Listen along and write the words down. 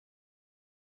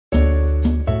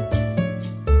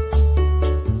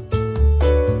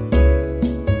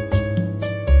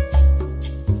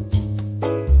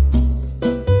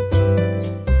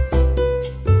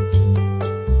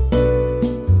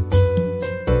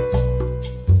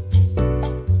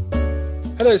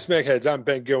Hello, Smeg Heads. I'm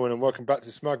Ben Gilman, and welcome back to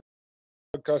Smug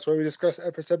Podcast, where we discuss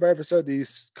episode by episode the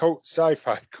cult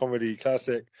sci-fi comedy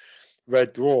classic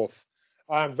Red Dwarf.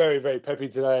 I am very, very peppy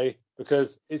today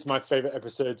because it's my favourite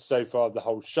episode so far of the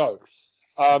whole show.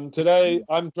 Today,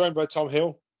 I'm joined by Tom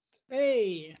Hill.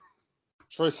 Hey.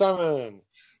 Troy Salmon.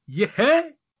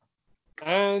 Yeah.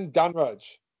 And Dan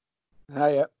Rudge.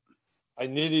 Yeah. I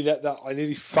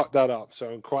nearly fucked that up, so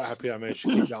I'm quite happy I managed to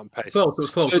keep that on pace. It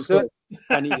was close.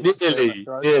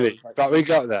 Nearly, but we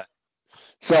got there.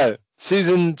 So,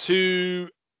 Season 2,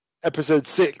 Episode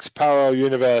 6, Parallel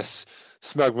Universe,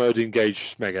 Smug Mode,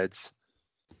 Engage Smeg Heads.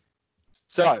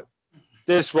 So,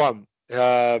 this one,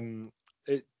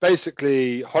 it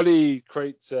basically, Holly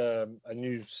creates a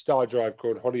new star drive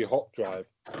called Holly Hop Drive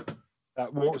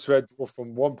that warps Red Dwarf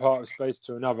from one part of space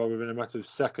to another within a matter of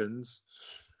seconds.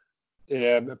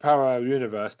 A parallel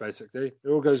universe, basically. It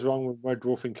all goes wrong when Red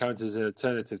Dwarf encounters an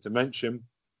alternative dimension.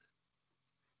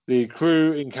 The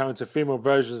crew encounter female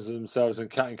versions of themselves, and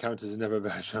Cat encounters another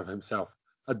version of himself,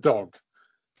 a dog.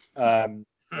 And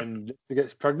she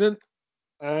gets pregnant,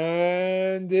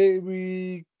 and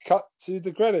we cut to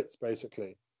the credits,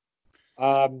 basically.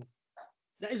 That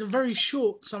is a very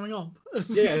short summing up.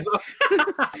 Yeah.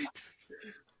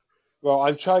 Well,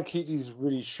 I've tried to keep these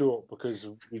really short because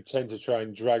we tend to try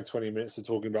and drag 20 minutes of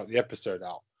talking about the episode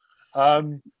out.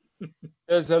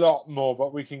 There's a lot more,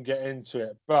 but we can get into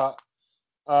it. But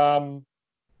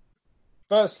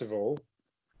first of all,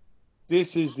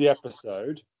 this is the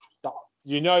episode that,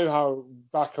 you know how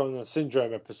back on the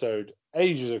Syndrome episode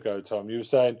ages ago, Tom, you were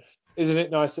saying, isn't it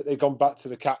nice that they've gone back to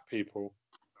the cat people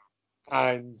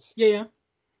and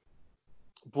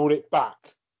brought it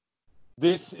back?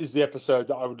 This is the episode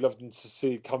that I would love them to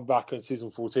see come back on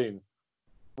season 14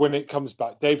 when it comes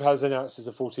back. Dave has announced it's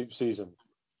a 14th season.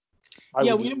 We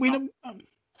know.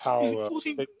 How, is it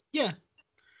 14? Yeah.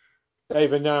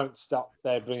 They've announced that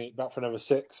they're bringing it back for another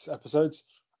 6 episodes.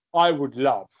 I would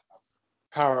love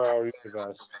Parallel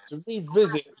Universe to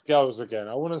revisit girls again.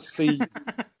 I want to see.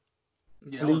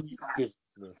 Please give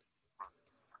me.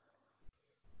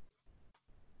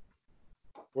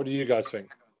 What do you guys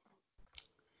think?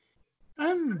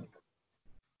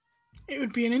 It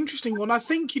would be an interesting one. I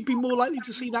think you'd be more likely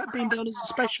to see that being done as a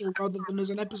special rather than as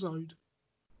an episode.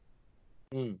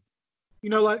 You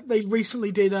know, like they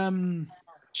recently did the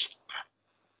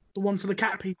one for the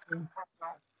cat people.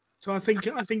 So I think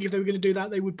if they were going to do that,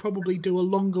 they would probably do a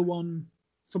longer one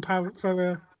for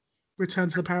Return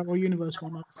to the Parallel Universe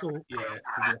one, I thought. Yeah,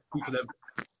 for them.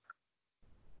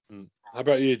 How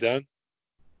about you, Dan?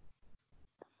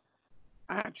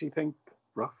 I actually think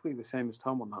roughly the same as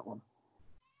Tom on that one.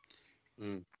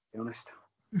 To be honest.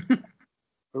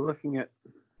 We're looking at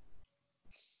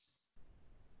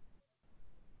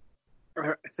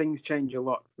things change a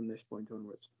lot from this point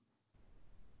onwards.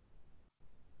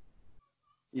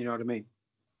 You know what I mean?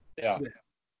 Yeah.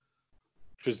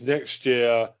 Because next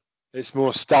year it's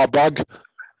more Starbug.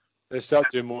 They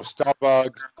start doing more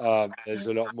Starbug. There's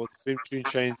a lot more theme tune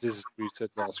changes, as we said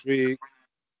last week.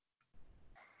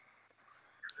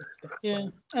 Yeah.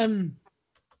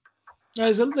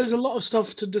 There's a lot of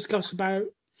stuff to discuss about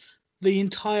the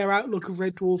entire outlook of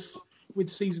Red Dwarf with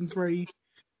season 3,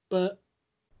 but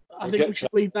I think we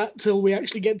should leave that till we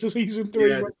actually get to season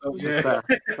 3.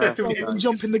 And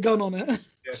jumping the gun on it.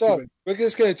 So we're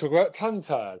just going to talk about Tongue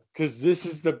Tied because this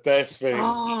is the best thing.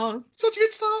 Oh, such a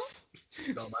good start!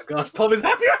 Oh my gosh, Tom is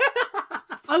happy.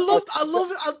 I love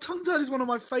it. Tongue Tied is one of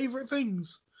my favourite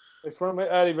things. It's one of my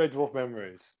early Red Dwarf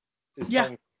memories.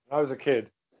 When I was a kid,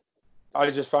 I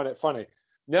just found it funny.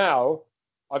 Now,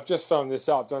 I've just found this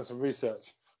out. I've done some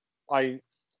research.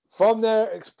 From their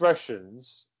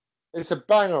expressions, it's a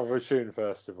banger of a tune,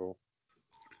 first of all.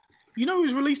 You know it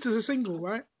was released as a single,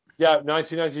 right? Yeah,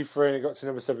 1993, and it got to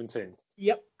number 17.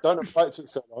 Yep. Don't know why it took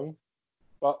so long,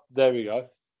 but there we go.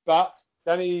 But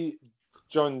Danny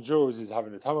John Jules is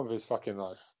having the time of his fucking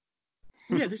life.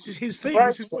 Yeah, this is his thing.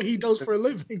 This is what he does for a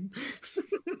living.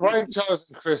 Brian Charles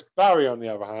and Chris Barry, on the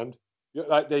other hand, look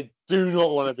like they do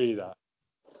not want to be that.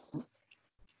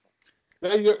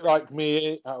 They look like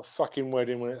me at a fucking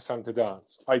wedding when it's time to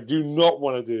dance. I do not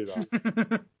want to do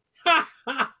that.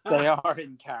 They are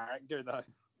in character, though.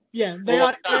 Yeah, they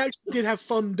actually did have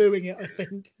fun doing it, I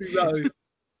think.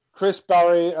 Chris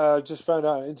Barry just found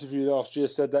out in an interview last year,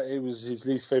 said that it was his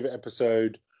least favourite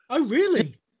episode. Oh,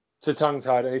 really? To Tongue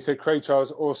Tied, and he said Craig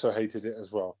Charles also hated it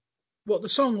as well. What, the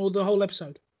song or the whole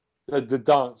episode? The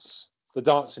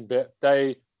dancing bit.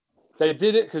 They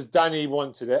did it because Danny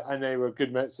wanted it, and they were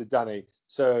good mates with Danny.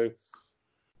 So,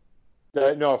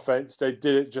 no offense, they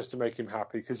did it just to make him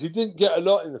happy because he didn't get a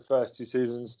lot in the first 2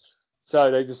 seasons. So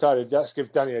they decided, let's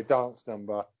give Danny a dance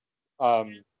number. So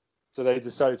they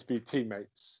decided to be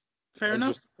teammates. Fair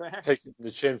enough. Just taking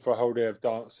the chin for a whole day of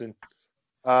dancing.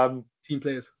 Team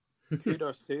players.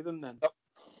 Kudos to them then.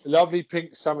 Lovely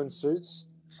pink salmon suits.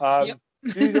 Yep.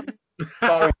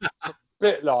 A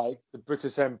bit like the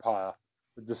British Empire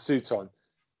with the suit on.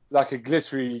 Like a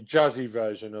glittery, jazzy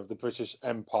version of the British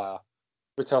Empire.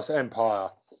 British Empire,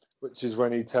 which is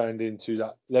when he turned into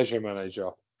that leisure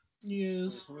manager.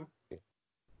 Yes.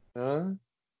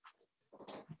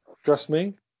 Trust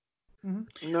me?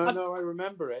 Mm-hmm. No, I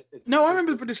remember it. No, I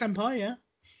remember the British Empire, yeah.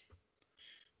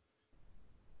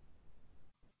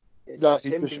 It's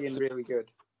him being really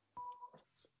good.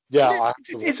 Yeah.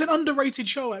 It's an underrated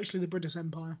show, actually, the British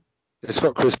Empire. It's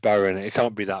got Chris Barrow in it. It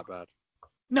can't be that bad.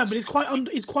 No, but it's quite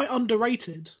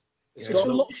underrated. It's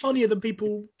a lot funnier than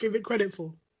people give it credit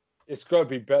for. It's got to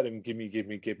be better than Gimme,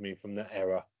 Gimme, Gimme from that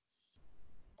era.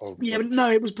 Oh, yeah, but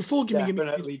no, it was before Gimme, Gimme.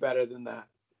 Definitely better than that.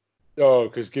 Oh,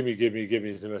 because Gimme, Gimme, Gimme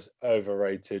is the most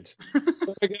overrated.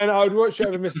 Again, I would watch it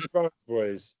over Mr. Brown's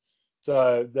Boys.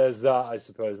 So there's that, I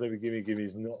suppose. Maybe Gimme, Gimme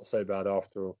is not so bad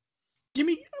after all.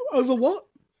 Gimme over what?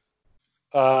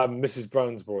 Mrs.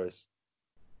 Brown's Boys.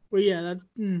 Well, yeah.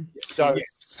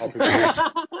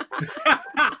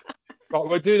 But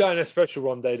we'll do that in a special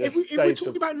one day. If we're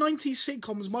talking about 90s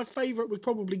sitcoms, my favourite was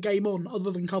probably Game On, other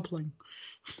than Coupling.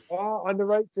 Oh,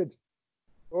 underrated.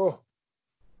 Oh.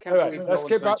 Anyway, let's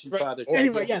get back to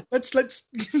Anyway, yeah, let's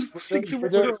stick to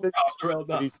what we're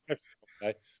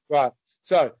Right.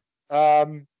 So,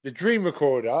 the dream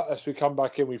recorder, as we come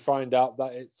back in, we find out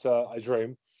that it's a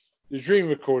dream. The dream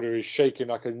recorder is shaking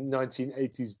like a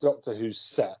 1980s Doctor Who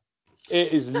set.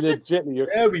 It is legitimately.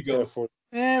 There we go.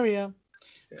 There we are.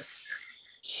 Yeah.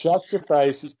 Shut your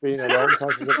face. It's been a long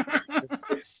time since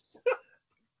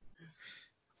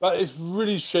But it's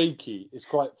really shaky. It's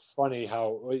quite funny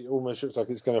how it almost looks like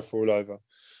it's going to fall over.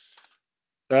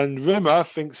 And Rimmer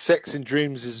thinks sex in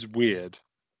dreams is weird.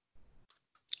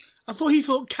 I thought he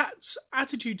thought Kat's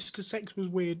attitude to sex was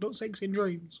weird, not sex in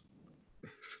dreams.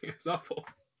 It's awful.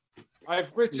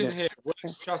 I've written here,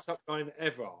 worst shut up line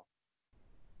ever.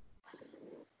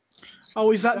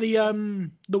 Oh, is that the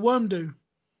worm do?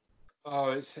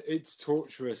 Oh, it's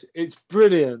torturous. It's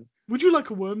brilliant. Would you like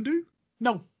a worm do?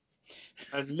 No.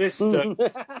 And Lister,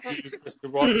 Mr.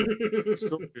 White.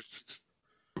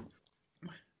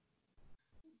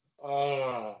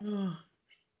 Oh,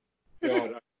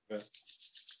 God.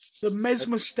 The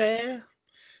mesmer stare.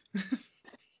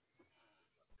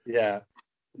 Yeah.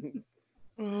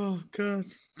 Oh, God.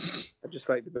 I just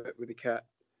like the bit with the cat.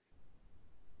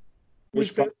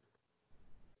 Which bit?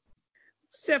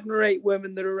 7 or 8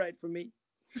 women that are right for me.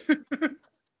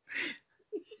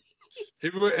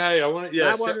 Hey, I want to.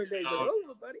 Yeah, I want her days are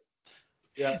over, buddy.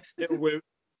 Yeah, little women.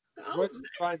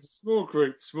 Small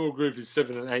group. Small group is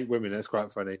 7 and 8 women. That's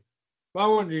quite funny. My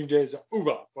wondering days are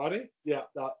over, buddy. Yeah,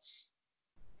 that's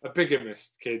a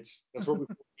bigamist, kids. That's what we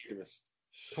call bigamist.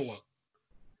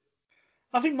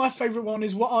 I think my favourite one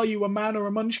is, what are you, a man or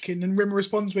a munchkin? And Rimmer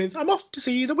responds with, I'm off to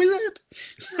see the wizard.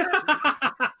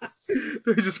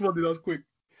 He just wanted that quick.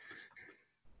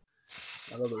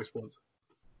 I love the response.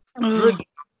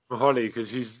 Holly, because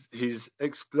he's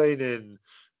explaining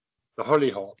the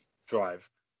Hollyhock drive.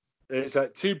 It's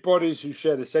like 2 bodies who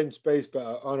share the same space but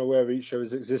are unaware of each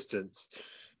other's existence.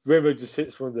 Rimmer just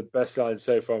hits one of the best lines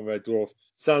so far in Red Dwarf.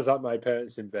 Sounds like my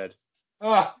parents in bed.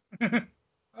 Ah!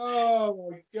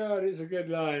 Oh my God, it's a good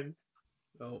line.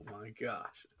 Oh my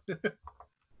gosh.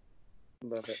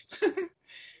 Love it.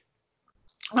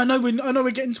 I know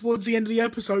we're getting towards the end of the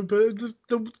episode, but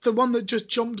the one that just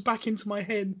jumped back into my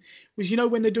head was,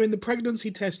 when they're doing the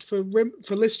pregnancy test for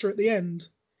Lister at the end.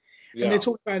 Yeah. And they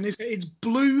talk about it, and it's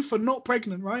blue for not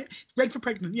pregnant, right? Red for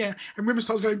pregnant, yeah. And Rimmer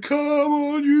starts going, come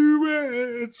on, you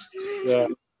Reds! Yeah.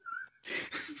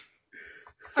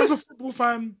 As a football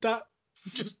fan, that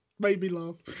just made me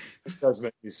laugh. It does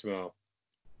make me smile.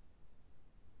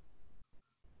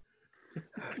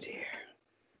 Oh, dear.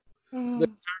 It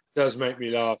does make me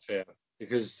laugh here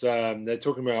because they're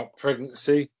talking about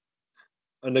pregnancy,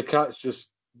 and the cat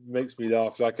just makes me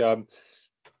laugh. Like, the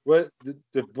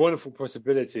wonderful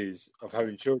possibilities of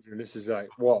having children. This is like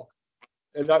what,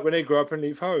 and like when they grow up and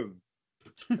leave home.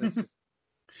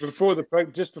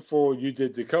 Just before you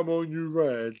did the "Come on, you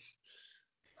Reds,"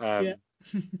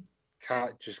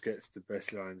 Cat just gets the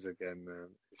best lines again, man.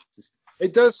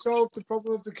 It does solve the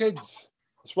problem of the kids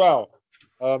as well.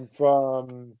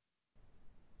 From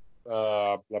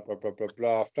blah blah blah blah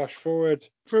blah. Flash forward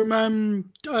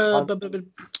from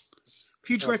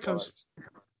Future Echoes.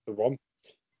 The one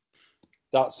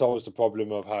that solves the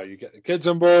problem of how you get the kids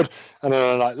on board. And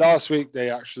then, like last week, they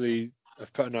actually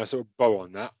I've put a nice little bow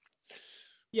on that.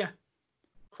 Yeah.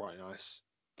 Quite nice.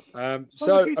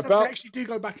 So about... actually do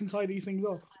go back and tie these things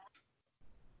off.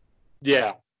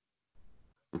 Yeah.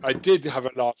 I did have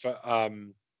a laugh at...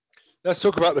 let's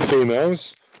talk about the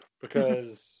females,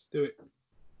 because... Do it.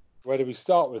 Where do we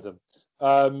start with them?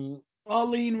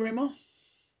 Arlene Rimmer.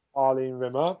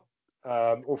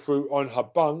 All through on her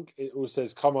bunk, it all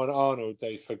says, "Come on, Arnold."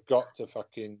 They forgot to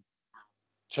fucking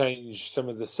change some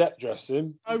of the set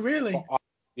dressing. Oh, really?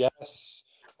 Yes.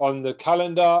 On the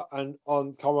calendar and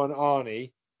on "Come on,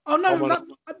 Arnie." Oh, no,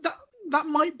 that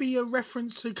might be a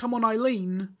reference to "Come on,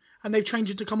 Eileen," and they've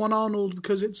changed it to "Come on, Arnold"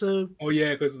 because it's a... Oh,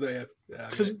 yeah, because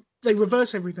they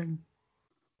reverse everything.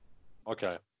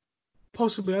 Okay.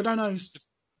 Possibly, I don't know.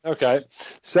 Okay,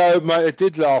 so I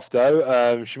did laugh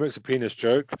though. She makes a penis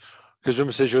joke because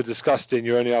Rimmer says, "You're disgusting.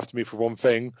 You're only after me for one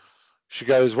thing." She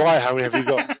goes, "Why? How many have you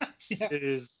got?" Yeah. It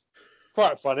is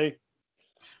quite funny.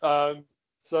 So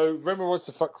Rimmer wants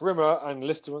to fuck Rimmer, and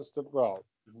Lister wants to. Well,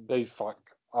 they fuck.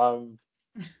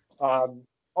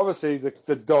 Obviously,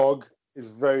 the dog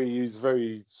is used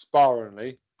very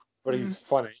sparingly, but he's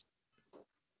funny.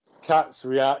 Cat's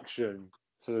reaction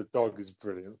to the dog is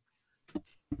brilliant.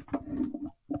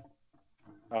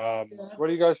 What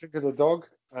do you guys think of the dog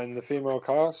and the female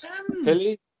cast?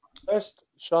 Hilly, best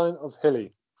shine of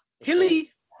Hilly.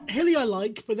 Hilly I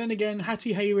like, but then again,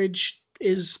 Hattie Hayridge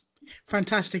is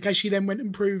fantastic, as she then went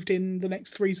and proved in the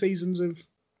next 3 seasons of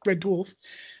Red Dwarf.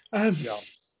 Yeah.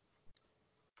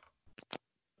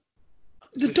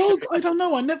 The dog, I don't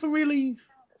know. I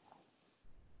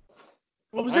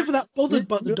was never that bothered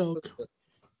by the dog.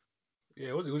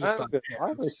 Yeah, it was just like...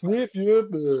 I'm gonna sniff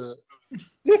you.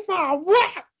 Sniff my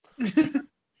what?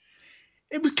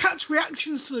 It was Cat's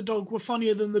reactions to the dog were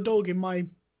funnier than the dog in my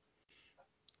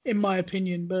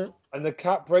opinion, but... And the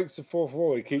cat breaks the fourth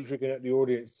wall. He keeps looking at the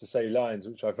audience to say lines,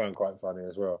 which I found quite funny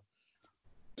as well.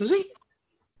 Does he?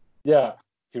 Yeah,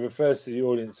 he refers to the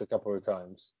audience a couple of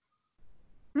times.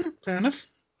 Fair enough.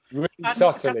 Really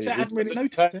subtly. I hadn't really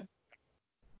noticed it.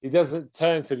 He doesn't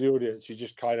turn to the audience. He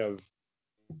just kind of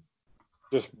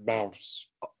mouths.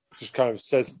 Just kind of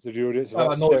says it to the audience.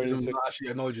 Actually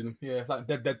acknowledging them. Yeah, like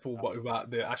Deadpool, but without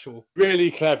the actual...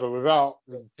 Really clever, without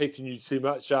taking you too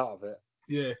much out of it.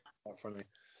 Yeah. Quite funny.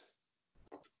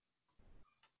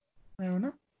 I don't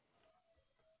know.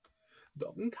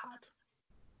 Dog and cat.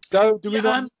 Do we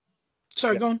not?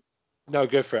 Sorry, go on. No,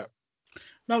 go for it.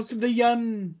 No,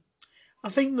 I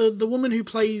think the woman who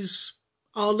plays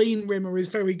Arlene Rimmer is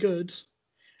very good,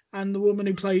 and the woman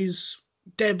who plays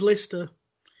Deb Lister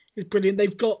is brilliant.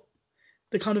 They've got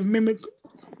the kind of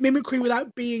mimicry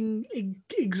without being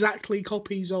exactly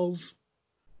copies of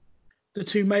the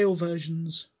 2 male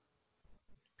versions.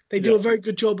 They do a very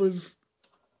good job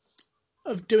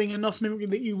of doing enough mimicry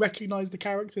that you recognise the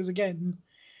characters again,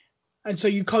 and so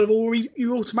you kind of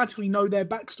you automatically know their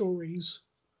backstories.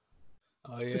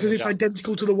 Oh, yeah. Because it's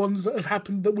identical to the ones that have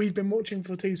happened that we've been watching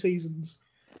for 2 seasons.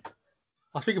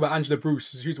 I think about Angela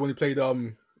Bruce. She's the one who played what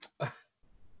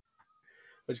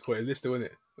do you call it? Lister,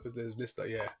 wasn't it? There's Lister,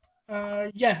 yeah.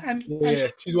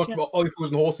 She's working about Only Fools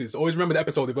and Horses. I always remember the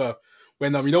episode of her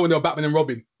when when they were Batman and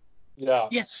Robin. Yeah.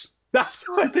 Yes. That's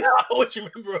what I always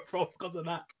remember her from because of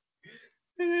that.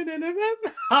 And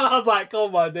I was like, oh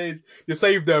my days, you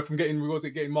saved her from getting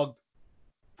mugged.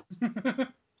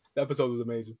 The episode was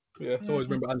amazing. Yeah, so I always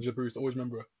remember Angela Bruce. Always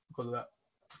remember her because of that.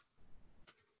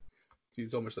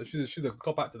 She's so much. She's a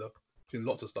top actor though. She's in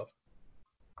lots of stuff.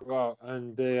 Wow,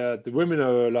 and the women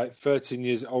are like 13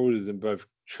 years older than both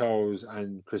Charles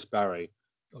and Chris Barry.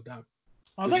 Oh damn!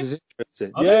 Which is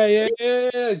interesting.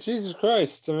 Yeah. Jesus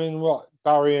Christ! I mean, what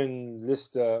Barry and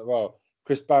Lister? Well,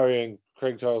 Chris Barry and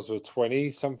Craig Charles were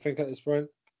 20 something at this point,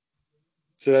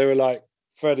 so they were like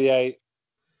 38.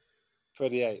 Oh,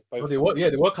 they were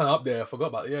kind of up there. I forgot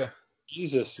about it. Yeah.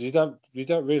 Jesus, you don't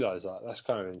realize that. That's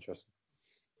kind of interesting.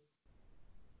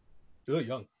 They're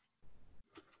young.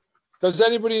 Does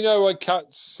anybody know why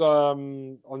Cat's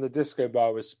on the disco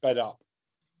bar was sped up?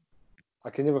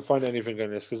 I can never find anything on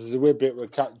this because there's a weird bit where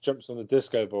Cat jumps on the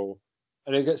disco ball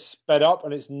and it gets sped up,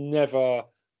 and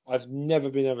I've never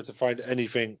been able to find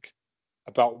anything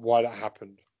about why that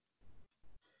happened.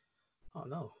 Oh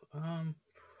no.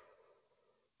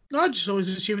 I just always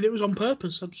assumed it was on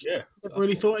purpose. I just never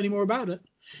really thought any more about it.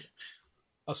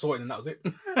 I saw it and that was it.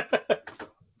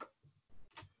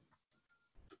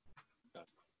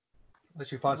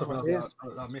 Unless you find something else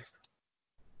that I missed.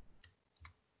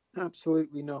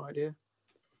 Absolutely no idea.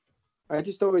 I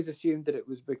just always assumed that it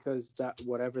was because that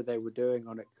whatever they were doing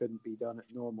on it couldn't be done at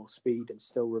normal speed and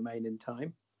still remain in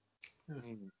time.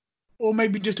 Or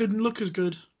maybe just didn't look as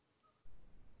good.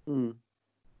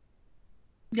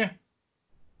 Yeah.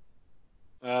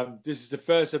 This is the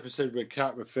first episode where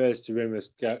Kat refers to him as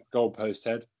goalpost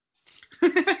head.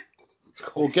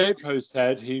 Or gatepost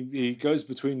head. He goes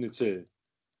between the two.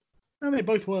 And they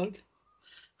both work.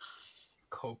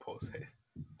 Goalpost head.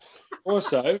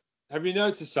 Also, have you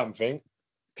noticed something?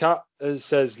 Kat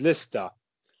says Lister.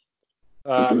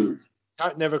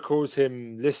 Kat never calls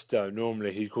him Lister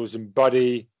normally. He calls him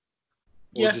Buddy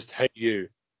or just Hey You.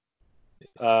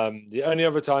 The only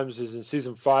other times is in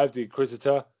season 5, the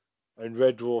Inquisitor, and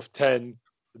Red Dwarf 10,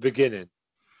 the beginning.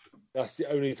 That's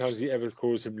the only times he ever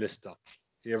calls him Lister.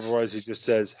 Otherwise, he just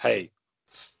says Hey.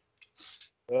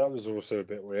 So that was also a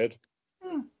bit weird.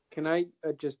 Can I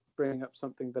just bring up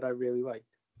something that I really liked?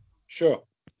 Sure.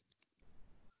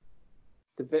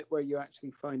 The bit where you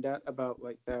actually find out about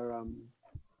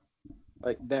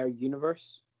their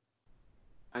universe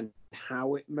and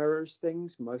how it mirrors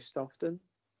things most often.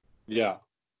 Yeah.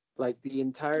 Like the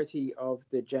entirety of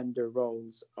the gender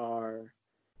roles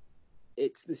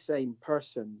it's the same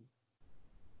person,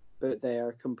 but they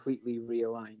are completely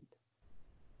realigned.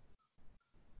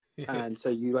 And so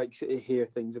you hear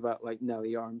things about like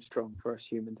Nellie Armstrong, first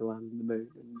human to land on the moon,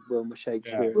 and Wilma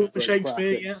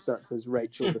Shakespeare, such as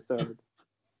Rachel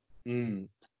III.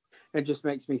 It just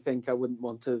makes me think I wouldn't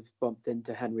want to have bumped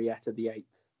into Henrietta VIII.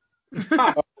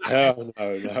 Hell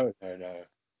no.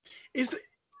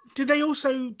 Did they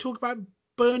also talk about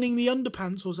burning the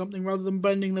underpants or something rather than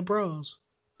burning the bras?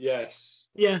 Yes.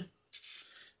 Yeah.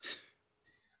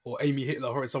 Or Amy Hitler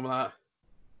or something like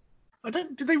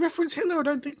that. Did they reference Hitler? I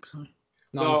don't think so.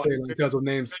 No, I'm saying in terms of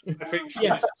names.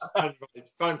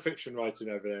 Fan fiction writing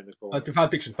over there in the corner. Fan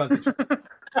fiction.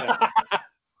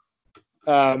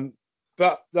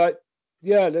 But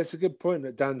that's a good point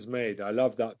that Dan's made. I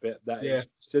love that bit. It's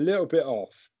just a little bit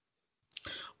off.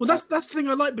 Well, that's the thing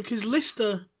I like, because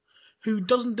Lister, who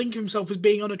doesn't think of himself as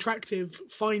being unattractive,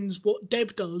 finds what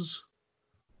Deb does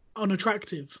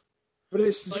unattractive. But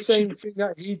it's the same thing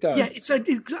that he does. Yeah,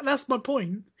 that's my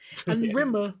point. And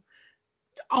Rimmer,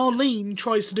 Arlene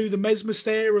tries to do the mesmer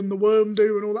stare and the worm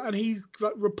do and all that, and he's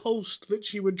like repulsed that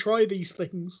she would try these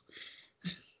things.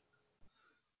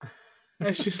 And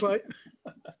it's just like,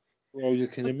 well, you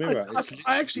can mirror.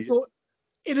 I actually thought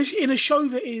in a show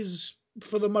that is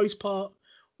for the most part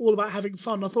all about having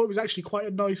fun, I thought it was actually quite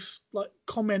a nice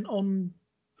comment on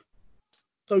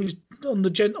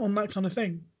that kind of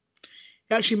thing.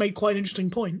 It actually made quite an interesting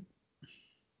point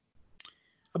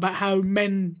about how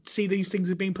men see these things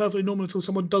as being perfectly normal until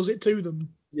someone does it to them.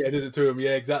 Yeah, does it to them.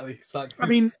 Yeah, exactly. It's like, I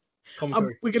mean, we're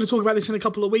going to talk about this in a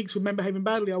couple of weeks with Men Behaving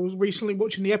Badly. I was recently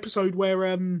watching the episode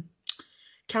where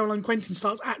Caroline Quentin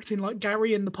starts acting like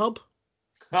Gary in the pub.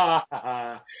 And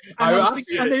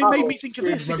it made me think of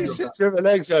this. She sits with her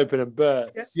legs open and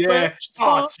burps. Yeah.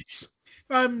 Farts.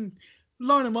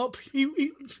 Line him up.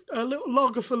 A little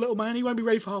lager for the little man. He won't be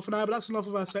ready for half an hour, but that's enough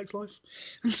of our sex life.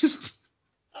 Just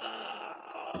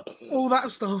all that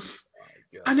stuff.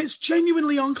 And it's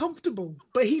genuinely uncomfortable.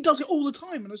 But he does it all the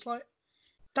time. And it's like,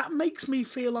 that makes me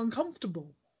feel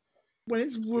uncomfortable when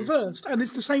it's reversed. And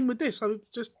it's the same with this. I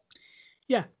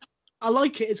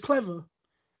like it. It's clever.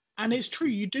 And it's true.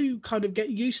 You do kind of get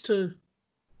used to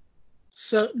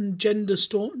certain gender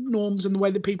norms and the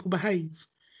way that people behave.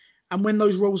 And when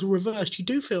those roles are reversed, you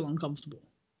do feel uncomfortable.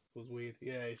 It was weird.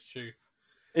 Yeah, it's true.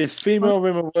 Is female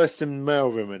Rimmer worse than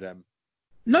male Rimmer then?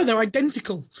 No, they're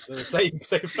identical. They're the same.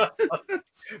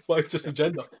 Well, it's just a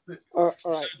gender. All right.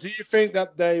 So do you think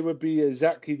that they would be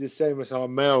exactly the same as our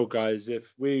male guys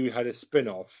if we had a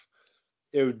spin-off?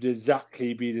 It would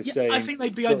exactly be the same. I think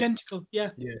they'd be identical.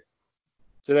 Yeah. Yeah.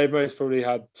 So they've most probably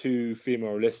had 2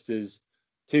 female Listers,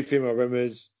 2 female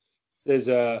Rimmers. There's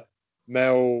a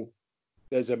male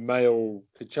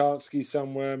Kachansky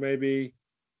somewhere, maybe.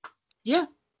 Yeah.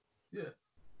 Yeah.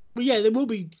 Well, yeah, there will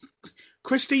be.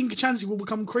 Christine Kachansky will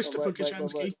become Christopher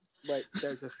Kachansky. Wait,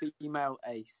 there's a female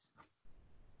Ace.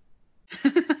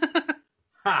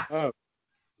 Oh.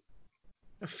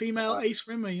 A female Ace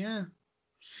Rimmer, yeah.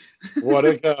 What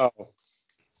a girl.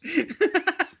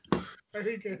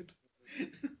 Very good.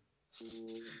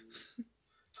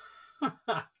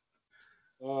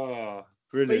 Oh,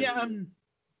 brilliant. But yeah,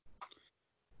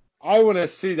 I want to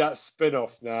see that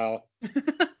spin-off now.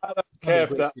 I don't care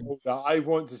if that. I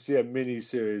want to see a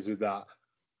mini-series with that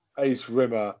Ace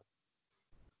Rimmer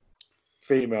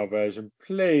female version.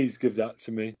 Please give that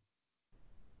to me.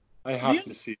 I have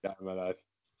to see that in my life.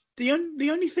 The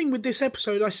only thing with this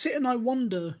episode, I sit and I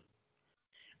wonder,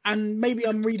 and maybe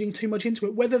I'm reading too much into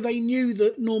it, whether they knew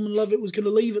that Norman Lovett was going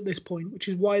to leave at this point, which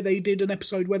is why they did an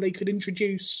episode where they could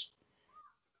introduce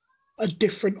a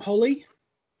different Holly.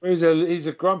 He's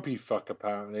a grumpy fuck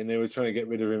apparently, and they were trying to get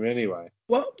rid of him anyway.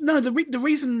 Well, no, the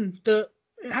reason that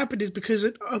it happened is because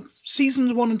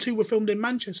seasons 1 and 2 were filmed in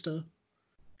Manchester.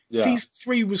 Yeah. Season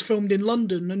 3 was filmed in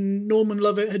London, and Norman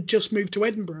Lovett had just moved to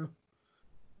Edinburgh.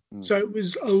 So it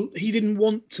was he didn't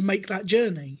want to make that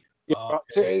journey. Yeah,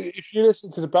 so if you listen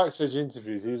to the backstage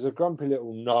interviews, he was a grumpy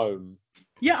little gnome.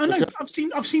 Yeah, I know. I've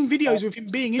seen videos of him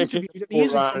being interviewed, and he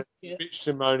isn't. Bitched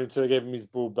and moaned until they gave him his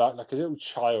ball back, like a little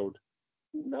child.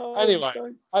 No. Anyway,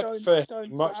 don't bash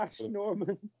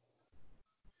Norman.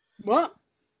 What?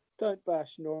 Don't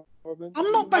bash Norman.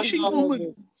 I'm not bashing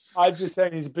Norman. I'm just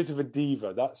saying he's a bit of a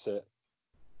diva. That's it.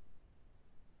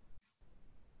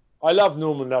 I love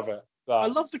Norman Lovett. I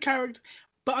love the character,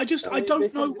 but I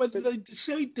don't know whether they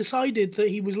decided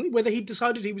that whether he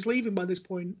decided he was leaving by this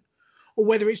point, or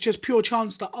whether it's just pure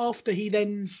chance that after he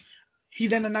then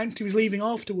announced he was leaving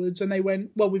afterwards, and they went,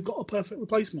 well, we've got a perfect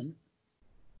replacement.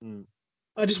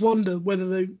 I just wonder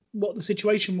whether what the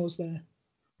situation was there.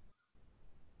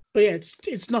 But yeah,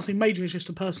 it's nothing major. It's just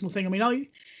a personal thing. I mean,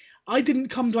 I didn't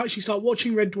come to actually start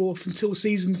watching Red Dwarf until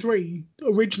season 3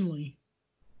 originally.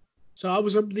 So I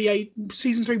was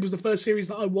season 3 was the first series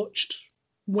that I watched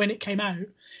when it came out.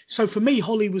 So for me,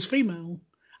 Holly was female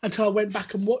until I went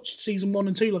back and watched season 1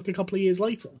 and 2 like a couple of years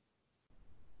later.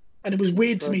 And it was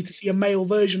weird to me to see a male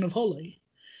version of Holly.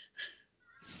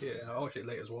 Yeah, I'll watch it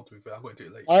later as well, to be fair. I'm going to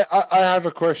do it later. I have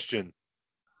a question.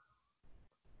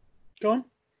 Go on.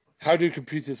 How do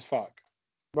computers fuck?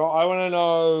 Well, I want to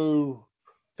know...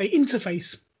 They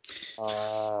interface.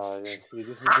 Yeah, see,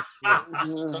 this is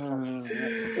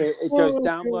it goes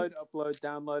download, upload,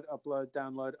 download, upload,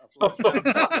 download, upload.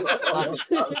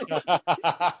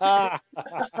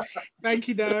 Thank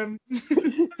you, Dan.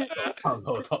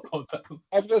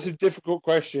 I've got some difficult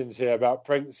questions here about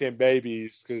pregnancy and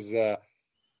babies because,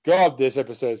 God, this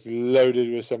episode is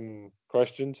loaded with some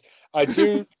questions. I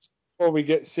do, before we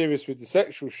get serious with the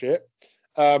sexual shit,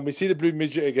 we see the blue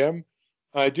midget again.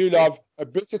 I do love a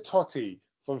bit of totty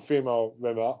from female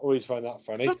Rimmer. Always find that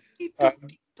funny.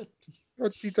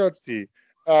 Totty.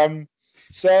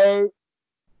 So,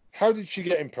 how did she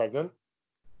get him pregnant?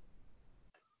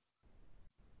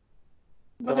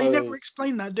 But they never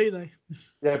explain that, do they?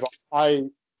 Yeah,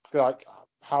 but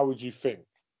how would you think?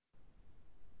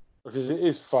 Because it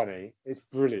is funny. It's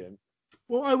brilliant.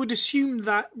 Well, I would assume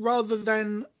that rather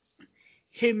than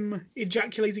him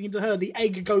ejaculating into her, the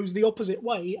egg goes the opposite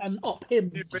way and up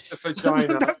him.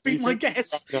 That'd be my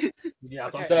guess. Yeah.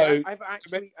 Okay, so, I've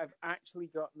actually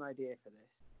got an idea for this.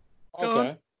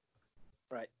 Okay.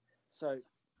 Right. So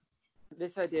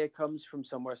this idea comes from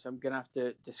somewhere, so I'm going to have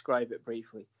to describe it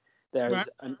briefly. There's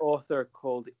an author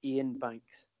called Ian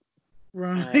Banks.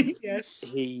 Right. Yes.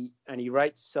 He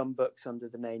writes some books under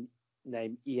the name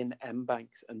Ian M.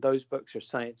 Banks, and those books are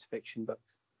science fiction books.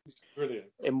 Brilliant.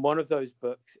 In one of those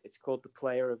books, it's called The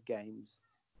Player of Games.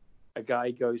 A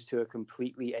guy goes to a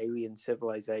completely alien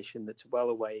civilization that's well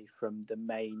away from the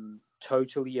main,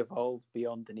 totally evolved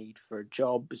beyond the need for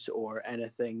jobs or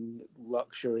anything,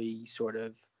 luxury sort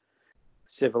of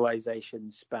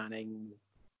civilization spanning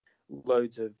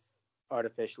loads of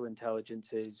artificial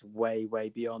intelligences way, way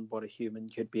beyond what a human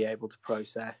could be able to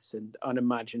process, and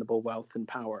unimaginable wealth and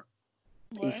power.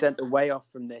 Right. He's sent away off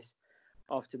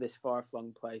to this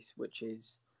far-flung place, which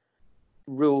is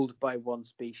ruled by one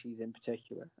species in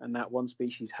particular, and that one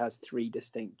species has 3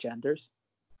 distinct genders.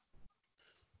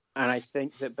 And I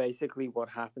think that basically what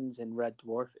happens in Red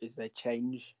Dwarf is they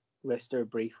change Lister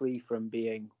briefly from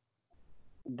being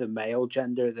the male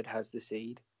gender that has the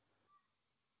seed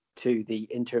to the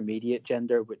intermediate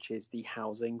gender, which is the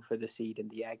housing for the seed and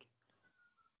the egg.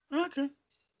 Okay.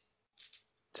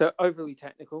 So overly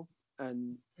technical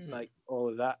and like all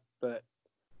of that, but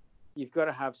you've got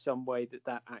to have some way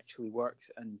that actually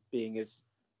works, and being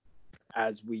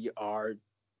as we are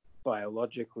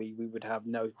biologically, we would have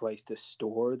no place to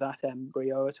store that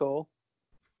embryo at all.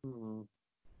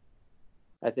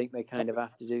 I think they kind of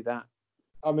have to do that.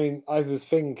 I mean, I was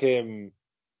thinking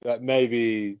that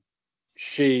maybe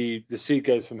the seed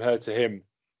goes from her to him,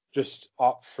 just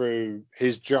up through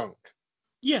his junk.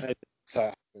 Yeah. That's how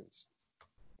it happens.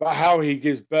 But how he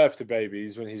gives birth to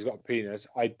babies when he's got a penis,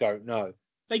 I don't know.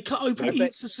 They cut open,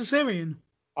 it's a cesarean.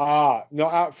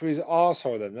 Not out through his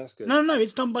arsehole then, that's good. No,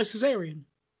 it's done by cesarean.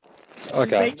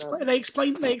 Okay. They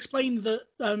explain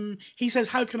that he says,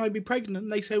 how can I be pregnant?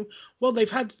 And they say, well, they've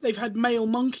had male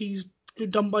monkeys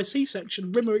done by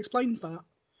C-section. Rimmer explains that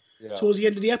towards the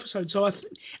end of the episode. So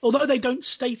although they don't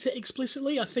state it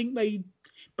explicitly, I think they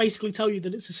basically tell you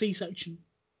that it's a C-section.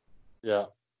 Yeah.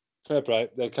 Fair play.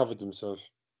 They covered themselves.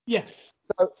 Yeah.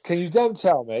 So can you then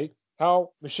tell me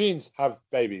how machines have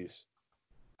babies?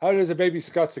 How does a baby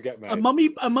Scudder get made? A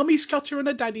mummy Scudder and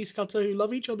a daddy Scudder who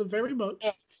love each other very much.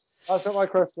 That's not my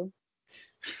question.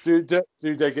 Do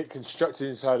they get constructed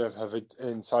inside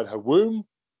her womb,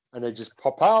 and they just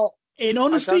pop out? In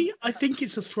honesty, I think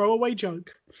it's a throwaway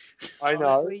joke. I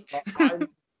know.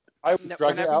 I would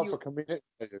drag it out for comedic.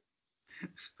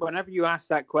 Whenever you ask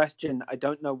that question, I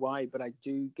don't know why, but I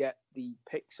do get the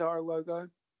Pixar logo.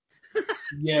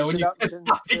 Yeah, when you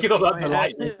pick it up like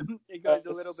that, it goes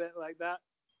a little bit like that.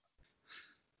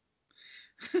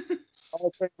 I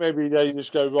think maybe they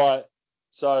just go, right,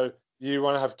 so you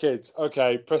want to have kids?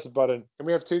 Okay, press a button. Can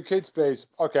we have 2 kids, please?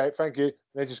 Okay, thank you. And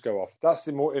they just go off. That's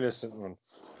the more innocent one.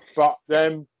 But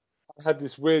then I had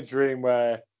this weird dream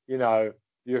where,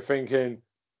 you're thinking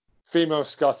female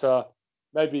Scudder,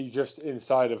 maybe just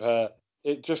inside of her,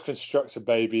 it just constructs a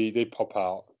baby, they pop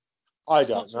out. I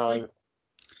don't know.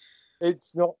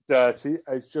 It's not dirty,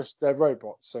 it's just they're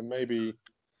robots, so maybe...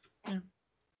 Yeah.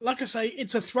 Like I say,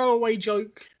 it's a throwaway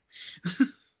joke.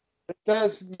 It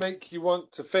does make you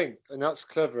want to think, and that's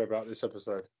clever about this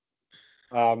episode.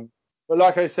 But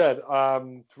like I said,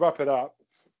 to wrap it up...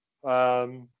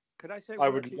 could I say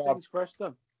one or two things first,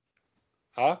 though?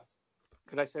 Huh?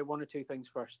 Could I say 1 or 2 things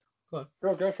first? Go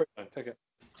for it, man. Take it.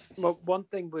 Well, one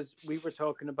thing was we were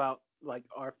talking about like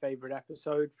our favorite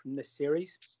episode from this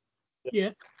series.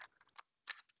 Yeah.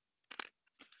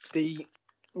 The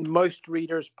most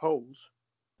readers' polls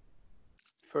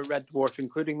for Red Dwarf,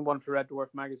 including the one for Red Dwarf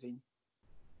magazine,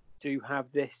 do have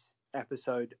this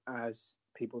episode as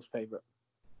people's favorite.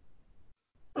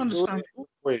 Understandable.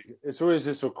 It's always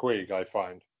this or Queeg, I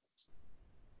find.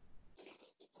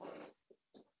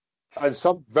 And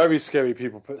some very scary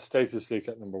people put Status Leak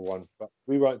at number 1, but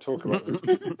we won't talk about this.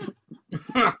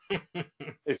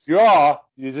 If you are,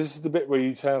 this is the bit where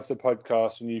you turn off the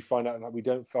podcast and you find out that we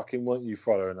don't fucking want you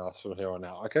following us from here on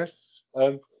out, okay?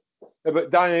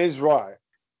 But Dan is right.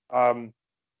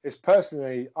 It's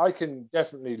personally, I can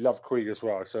definitely love Queeg as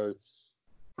well, so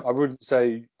I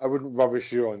wouldn't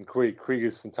rubbish you on Queeg. Queeg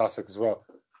is fantastic as well.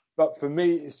 But for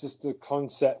me, it's just the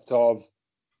concept of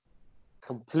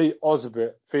complete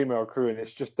Ozabit female crew, and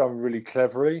it's just done really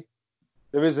cleverly.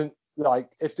 There isn't,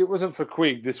 if it wasn't for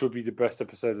Queeg, this would be the best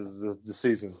episode of the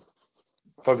season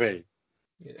for me.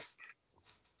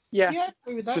 Yeah, I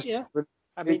agree with that, yeah.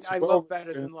 I mean, I love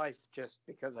Better Than Life just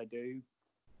because I do,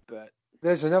 but...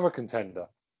 There's another contender.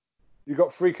 You've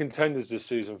got 3 contenders this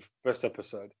season for best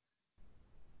episode.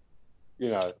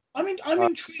 I mean, I'm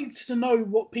intrigued to know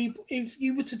what people... If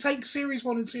you were to take Series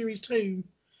 1 and Series 2...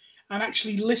 and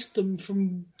actually list them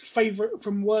from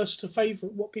worst to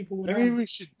favourite, what people would Maybe we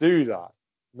should do that.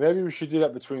 Maybe we should do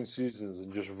that between seasons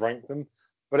and just rank them.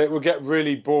 But it will get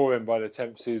really boring by the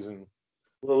 10th season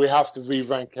where we have to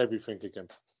re-rank everything again.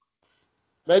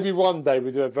 Maybe one day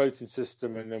we do a voting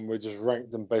system and then we just rank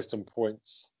them based on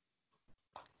points.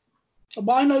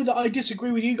 But I know that I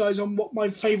disagree with you guys on what my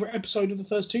favourite episode of the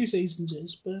first 2 seasons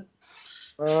is, but...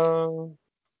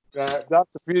 that's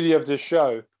the beauty of this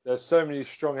show. There's so many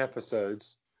strong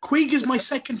episodes. Queeg is my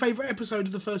second favourite episode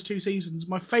of the first 2 seasons.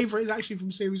 My favourite is actually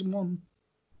from Series 1.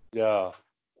 Yeah.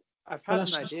 I've had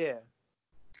an idea.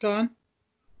 Go on.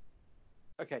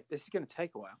 Okay, this is going to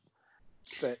take a while.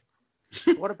 But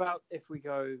what about if we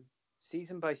go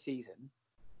season by season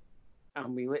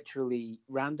and we literally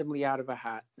randomly out of a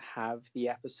hat have the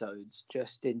episodes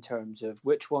just in terms of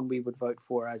which one we would vote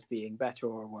for as being better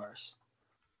or worse,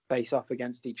 face off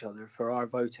against each other for our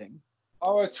voting.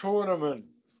 Oh, a tournament.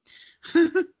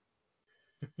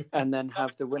 And then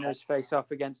have the winners face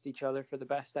off against each other for the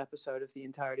best episode of the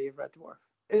entirety of Red Dwarf.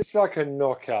 It's like a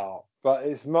knockout, but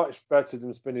it's much better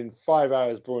than spending 5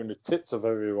 hours boring the tits of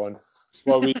everyone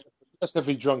while we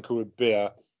massively drunken with beer,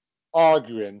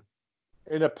 arguing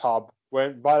in a pub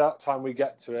when by that time we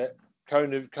get to it,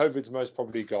 COVID's most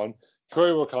probably gone.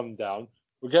 Troy will come down.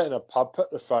 We'll get in a pub,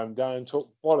 put the phone down and talk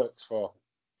bollocks for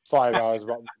 5 hours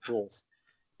about the Dwarf.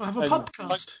 We'll have a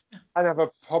podcast. And have a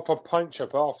proper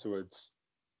punch-up afterwards.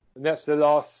 And that's the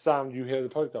last sound you hear of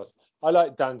the podcast. I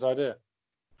like Dan's idea.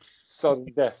 Sudden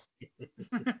death.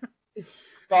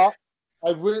 But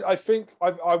I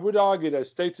would argue though,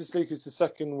 Status Leak is the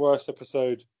second worst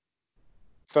episode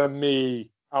for me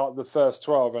out of the first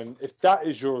 12. And if that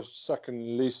is your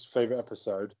second least favourite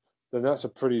episode, then that's a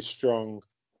pretty strong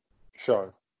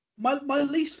show. My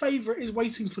least favourite is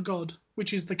Waiting for God,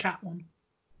 which is the cat one.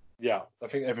 Yeah, I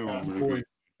think everyone would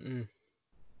agree.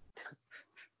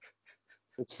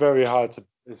 It's very hard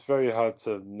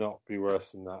to not be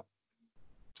worse than that.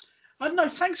 I don't know.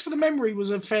 Thanks for the Memory was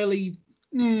a fairly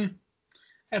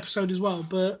episode as well,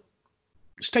 but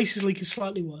Stasis Leak is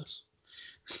slightly worse.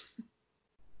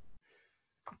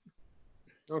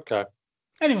 Okay.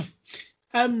 Anyway,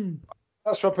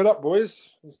 let's wrap it up,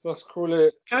 boys. Let's call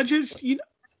it. Can I just,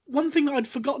 one thing that I'd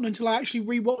forgotten until I actually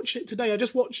rewatched it today. I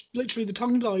just watched literally the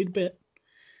tongue-tied bit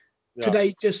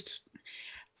today,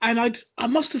 and I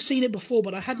must have seen it before,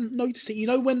 but I hadn't noticed it. You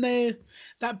know when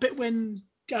that bit when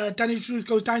Daniel Day-Lewis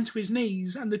goes down to his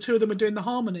knees and the two of them are doing the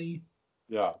harmony.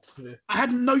 Yeah. I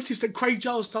hadn't noticed that Craig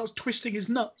Giles starts twisting his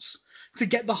nuts to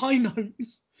get the high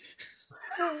notes.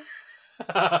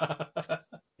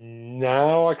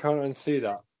 Now I can't unsee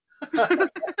that.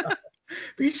 But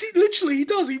you see, literally, he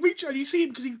does. He reaches and you see him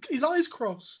because his eyes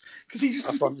cross because he just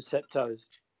up on the tiptoes.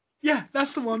 Yeah,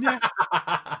 that's the one. Yeah.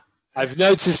 I've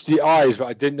noticed the eyes, but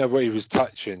I didn't know what he was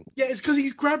touching. Yeah, it's because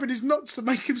he's grabbing his nuts to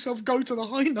make himself go to the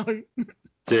high note.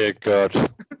 Dear God.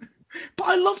 But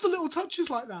I love the little touches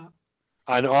like that.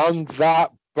 And on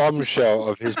that bombshell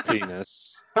of his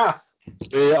penis,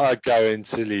 we are going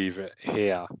to leave it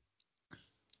here.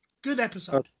 Good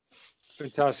episode.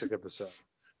 Fantastic episode.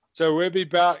 So we'll be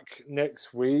back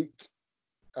next week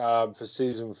for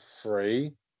season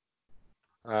 3.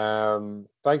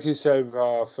 Thank you so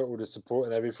far for all the support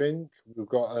and everything. We've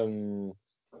got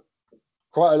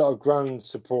quite a lot of ground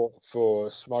support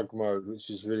for Smug Mode, which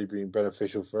has really been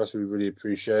beneficial for us. We really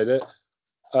appreciate it.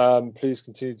 Please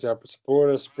continue to help support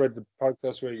us, spread the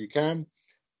podcast where you can,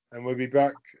 and we'll be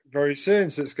back very soon.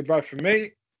 So it's goodbye from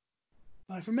me.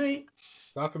 Bye from me.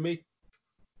 Bye from me.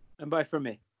 And bye from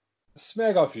me.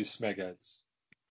 Smeg off, you Smeg Heads.